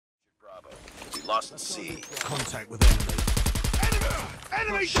We lost C. Contact with enemy.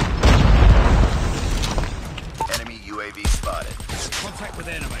 Enemy! Enemy UAV spotted. Contact with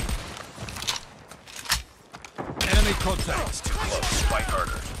enemy. Enemy contact. It's too close. Fight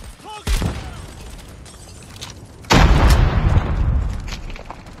harder.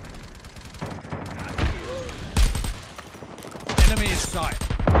 Enemy in sight.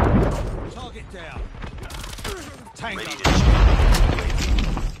 Target down. Tango. Ready to jam.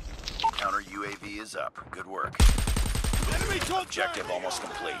 UAV. Counter UAV is up. Good work. Enemy contact! Objective almost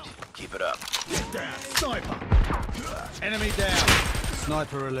complete. Keep it up. Get down. Sniper. Enemy down.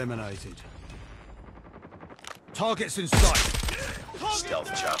 Sniper eliminated. Targets in sight.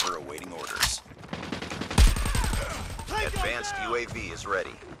 Stealth chopper awaiting orders. Advanced UAV is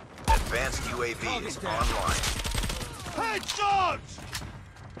ready. Advanced UAV is online. Headshots!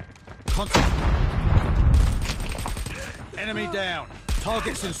 Contact. Enemy down.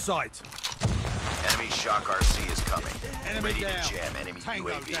 Targets in sight. Enemy Shock RC is coming. Enemy Ready down. to jam enemy Tango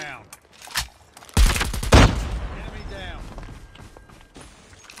UAV. down. Enemy down.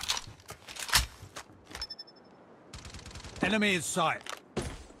 Enemy in sight.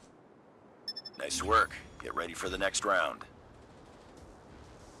 Nice work. Get ready for the next round.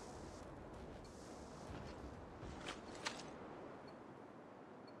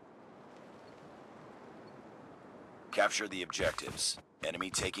 Capture the objectives. Enemy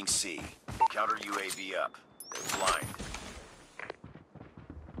taking C. Counter UAV up. They're blind.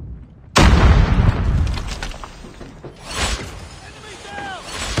 Enemy down!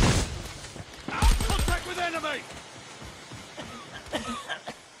 Contact with enemy!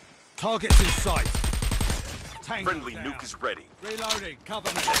 Targets in sight. Tango Friendly down. nuke is ready. Reloading. Cover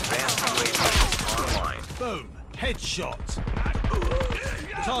me. Advanced UAV is online. Boom. Headshot.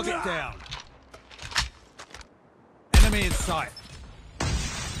 Target down. Enemy in sight.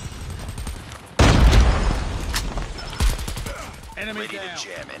 Enemy Ready down. to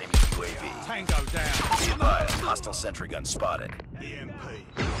jam enemy UAV. Tango down. Be advised, hostile sentry gun spotted. EMP.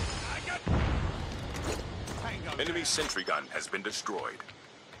 Tango Enemy down. sentry gun has been destroyed.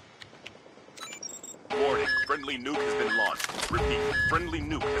 Warning, friendly nuke has been launched. Repeat, friendly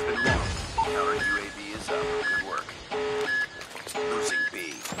nuke has been launched. Counter UAV is up. Good work. Losing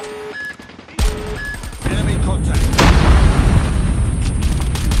B. Enemy contact.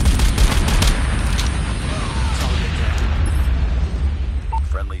 Target down.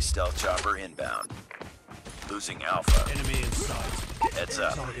 Friendly stealth chopper inbound. Losing Alpha. Enemy in sight. Heads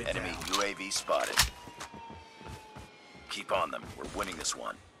up. Target Enemy down. UAV spotted. Keep on them. We're winning this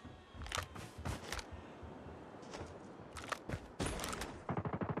one.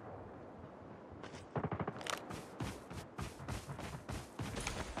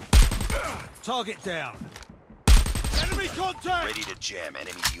 Target down. Enemy contact! Ready to jam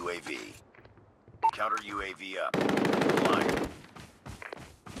enemy UAV. Counter UAV up. Blind.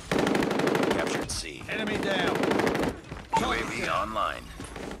 Captured C. Enemy down. UAV online.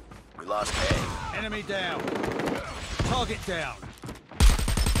 We lost A. Enemy down. Target down.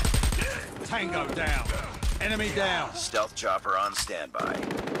 Tango down. Enemy down. Stealth chopper on standby.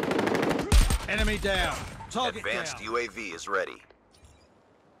 Enemy down. Target Advanced down. UAV is ready.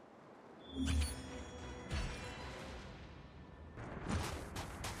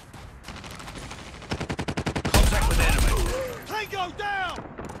 Contact with enemy. Tango down!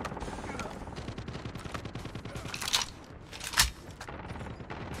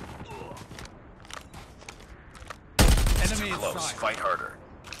 Enemy in Close. sight. Fight harder.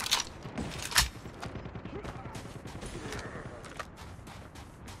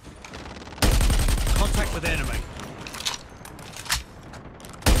 Contact with enemy.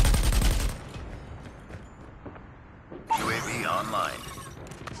 UAV online.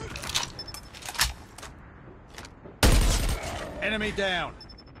 Enemy down.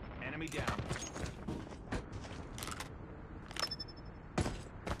 Enemy down.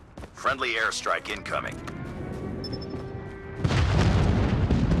 Friendly airstrike incoming.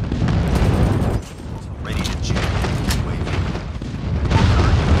 Ready to jam. UAV.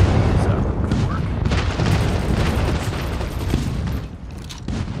 Is up. Good work.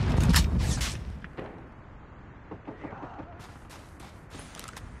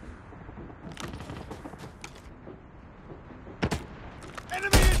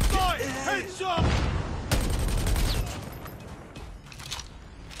 Enemy in sight! Headshot!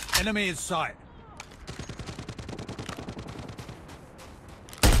 Enemy in sight.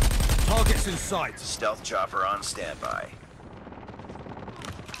 Targets in sight. Stealth chopper on standby.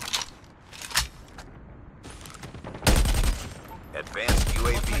 Advanced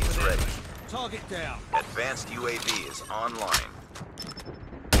UAV is ready. Target down. Advanced UAV is online.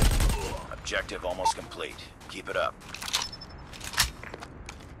 Objective almost complete. Keep it up.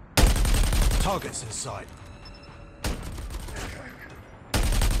 Targets in sight.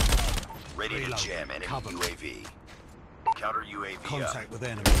 Ready to Reload. jam enemy Cover. UAV. Counter UAV Contact up. with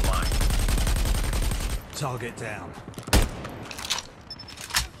enemy. Line. Target down.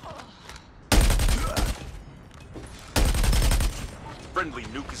 Friendly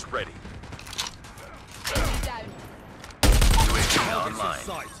nuke is ready. Enemy down. UAV Targets online. in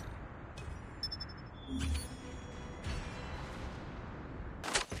sight.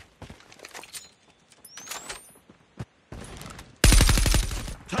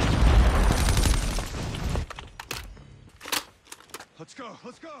 Let's go,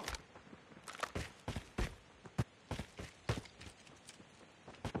 let's go!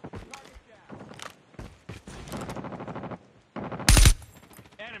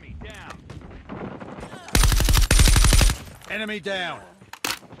 Enemy down. Enemy down.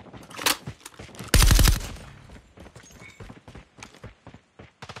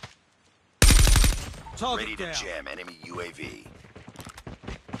 Target Ready to down. jam enemy UAV.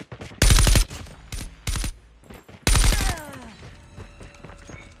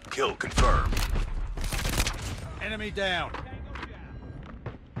 Kill confirmed. Enemy down.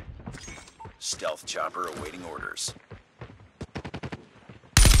 Stealth chopper awaiting orders.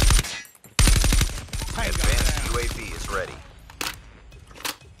 Tango Advanced down. UAV is ready.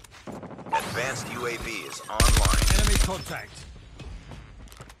 Advanced UAV is online. Enemy contact.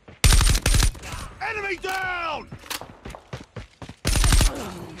 Enemy down!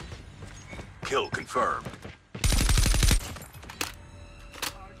 Kill confirmed.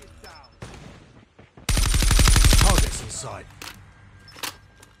 Targets in sight.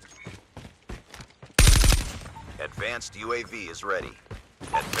 Advanced UAV is ready.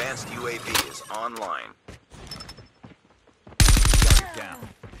 Advanced UAV is online. Target down.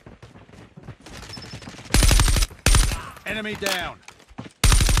 Enemy down.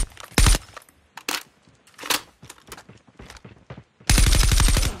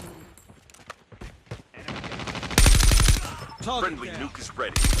 Target Friendly down. nuke is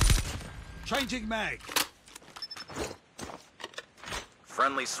ready. Changing mag.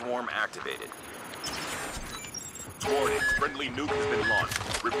 Friendly swarm activated. Warning, friendly nuke has been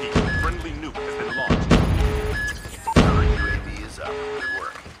launched. Repeat, friendly nuke has been launched. Counter UAV is up. Good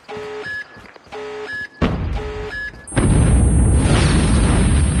work.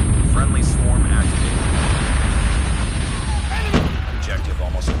 Friendly swarm activated. Objective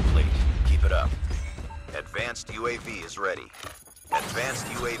almost complete. Keep it up. Advanced UAV is ready. Advanced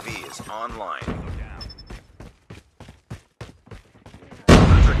UAV is online.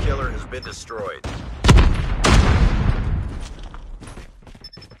 Hunter killer has been destroyed.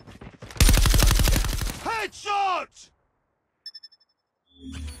 Headshot!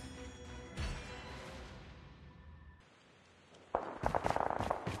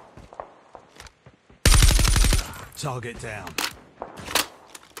 Target down.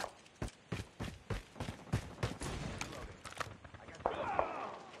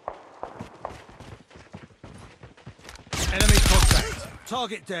 Enemy contact.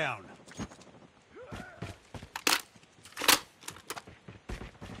 Target down.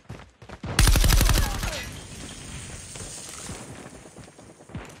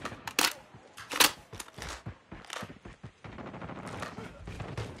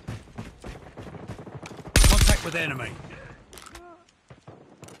 Contact with enemy.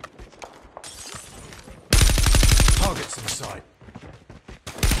 Targets in sight.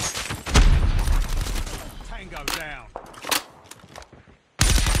 Tango down.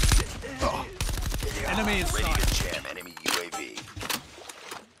 Enemy in Ready sight. to jam enemy UAV.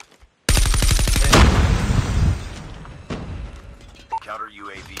 Counter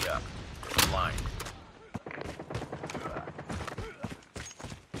UAV up. Line.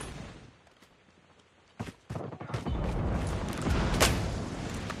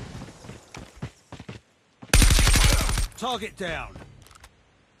 Target down.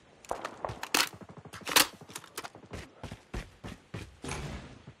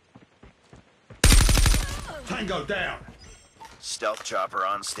 Tango down. Stealth chopper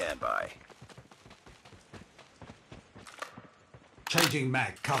on standby. Changing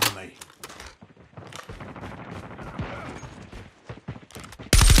mag, cover me.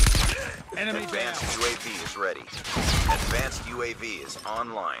 Enemy down. Advanced UAV is ready. Advanced UAV is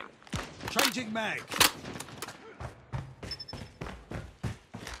online. Changing mag.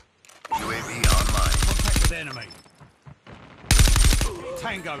 UAV online. Contact with enemy.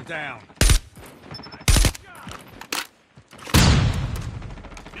 Tango down.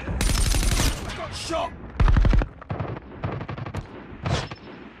 I got shot!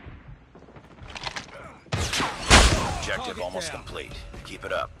 Objective Target almost down. complete. Keep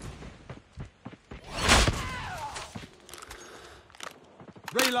it up.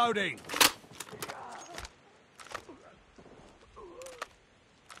 Reloading.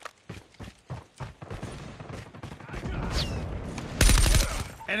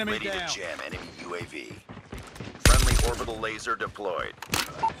 Enemy Ready down. to jam enemy UAV. Friendly orbital laser deployed.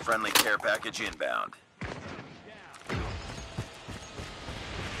 Friendly care package inbound.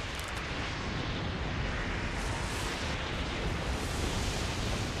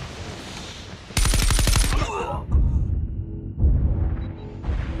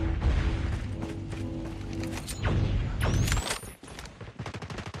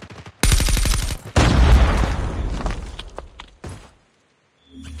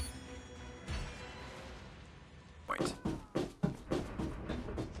 Point.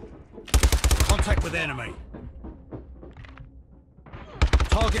 Contact with enemy.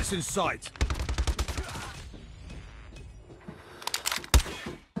 Targets in sight.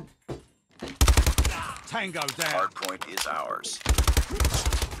 Tango down. Hardpoint is ours.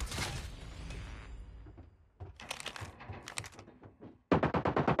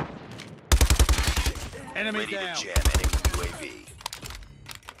 Enemy Ready down. to jam enemy UAV.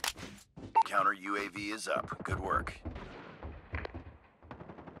 Counter UAV is up. Good work.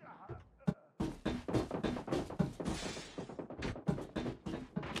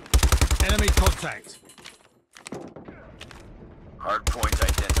 Enemy contact. Hardpoint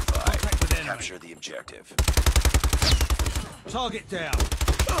identified. Contact with enemy. Capture the objective. Target down.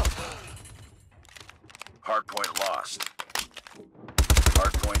 Hardpoint lost.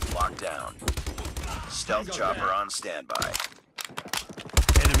 Hardpoint locked down. Stealth chopper on standby.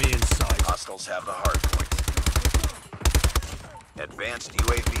 Enemy in sight. Hostiles have the hardpoint. Advanced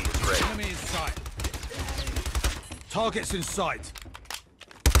UAV is ready. Enemy in sight. Targets in sight.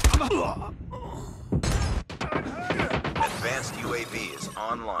 Advanced UAV is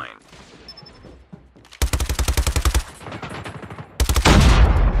online.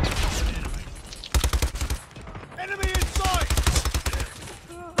 Enemy in sight!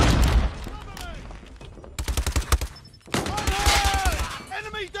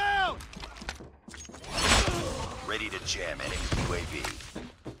 Enemy down! Ready to jam enemy UAV.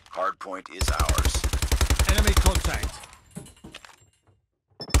 Hardpoint is ours. Enemy contact.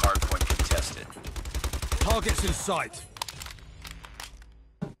 Hardpoint contested. Targets in sight.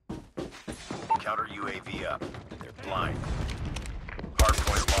 Counter UAV up. They're blind.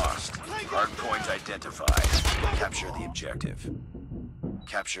 Hardpoint lost. Hardpoint identified. Capture the objective.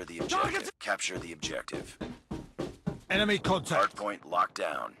 Capture the objective. Capture the objective. Enemy contact. Hardpoint locked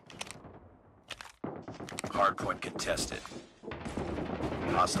down. Hardpoint contested.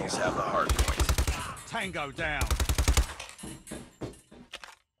 Hostiles have the hardpoint. Tango down.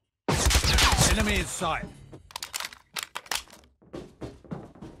 Enemy in sight.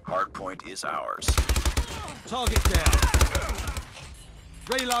 Hardpoint is ours. Target down.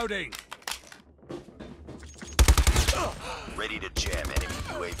 Reloading. Ready to jam enemy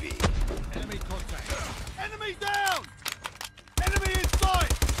UAV. Enemy contact. Enemy down! Enemy in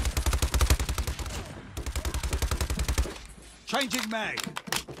sight! Changing mag.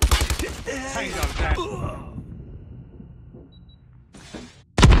 Tango down.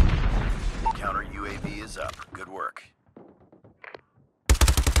 Counter UAV is up. Good work.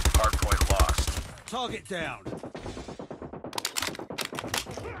 Hardpoint lost. Target down.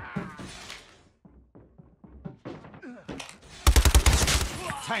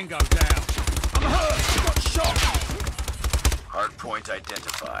 Tango down. I'm hurt. Got shot. Hardpoint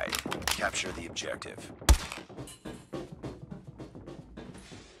identified. Capture the objective.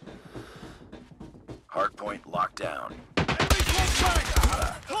 Hardpoint locked down. Enemy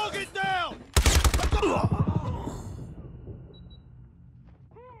contact! Target down!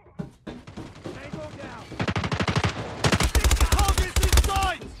 Target's in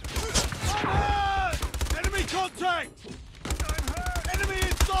sight! I'm hurt! Enemy contact! I'm hurt! Enemy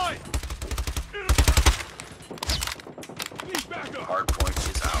in sight! Need backup! Hardpoint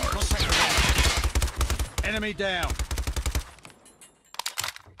is ours. Contact with enemy. Enemy down.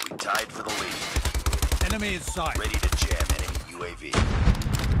 We tied for the lead. Enemy in sight. Ready to jam enemy UAV.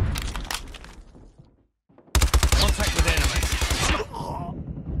 Contact with enemy.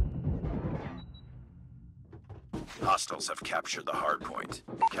 Hostiles have captured the hardpoint.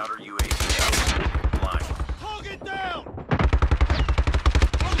 Counter UAV up. Blind. Target down!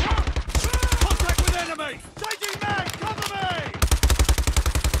 I'm hurt! Contact with enemy! Changing mag! Cover me!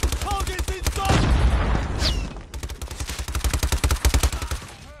 Target's in sight!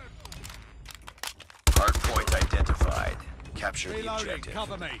 Hardpoint identified. Capture the Reloading. objective.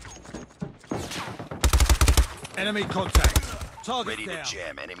 Cover me. Enemy contact. Target Ready down. to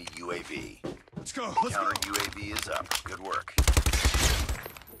jam enemy UAV. Let's go. Let's Counter go. UAV is up. Good work.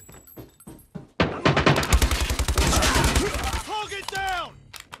 Target down.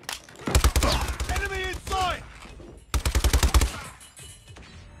 Enemy in sight.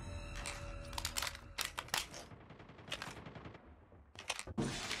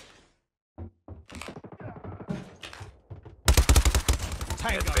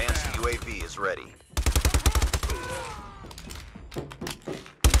 Tango Advanced down. UAV is ready.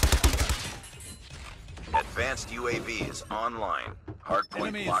 Advanced UAV is online. Hardpoint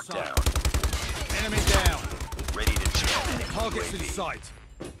Enemy in locked sight. down. Enemy down. Ready to jam enemy Targets in UAV. sight.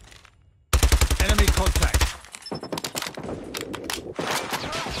 Enemy contact.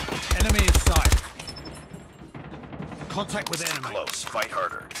 Enemy in sight. Contact with enemy. Close. Fight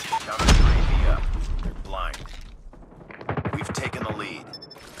harder. Counter UAV up. They're blind. We've taken the lead.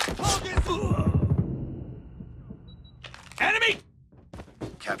 Enemy!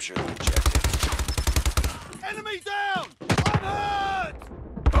 Capture the objective. Enemy down. I'm hurt.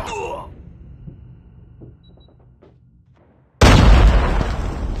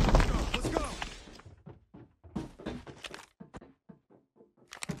 Let's go.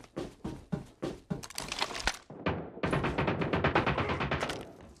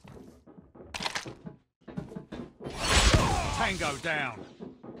 Tango down.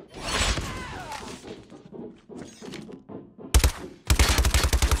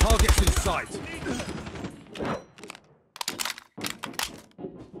 Targets in sight.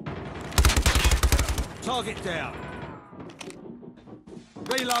 Target down.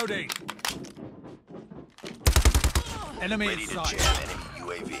 Reloading. Enemy Ready in to sight. jam enemy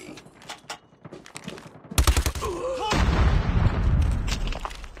UAV.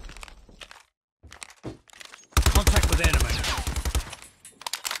 Contact with enemy.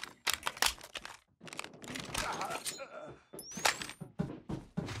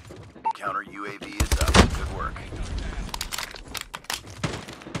 Counter UAV is up. Good work.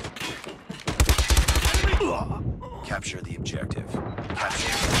 Capture the objective.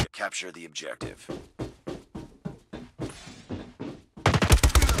 Capture the objective.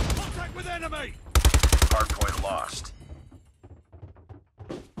 Contact with enemy. Hardpoint lost.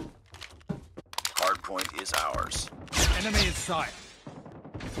 Hardpoint is ours. Enemy in sight.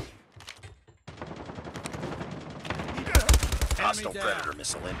 Hostile down. Predator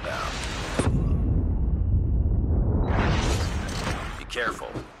missile inbound. Be careful.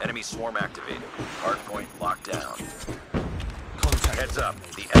 Enemy swarm activated. Hardpoint locked down. Contact. Heads up.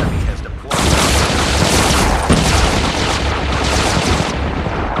 The enemy has deployed.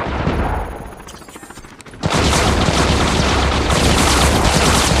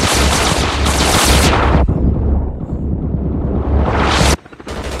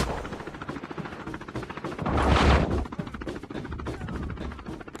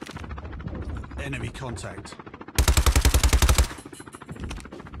 Enemy contact.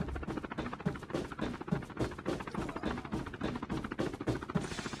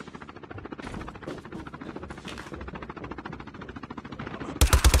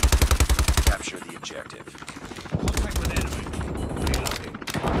 Capture the objective. Contact with enemy. Reloading.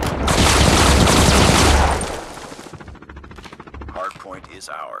 Hardpoint is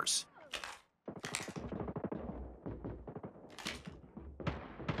ours.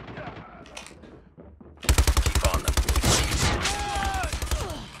 Keep on them, please.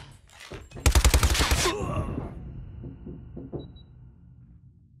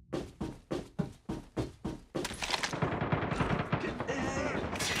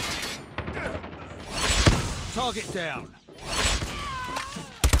 Target down.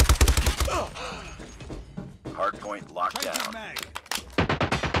 Hardpoint locked Taking down. mag.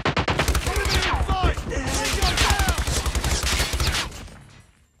 Enemy in sight. Tango down.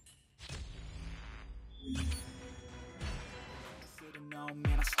 No,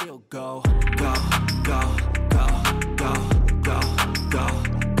 man, I still go, go, go, go, go, go, go.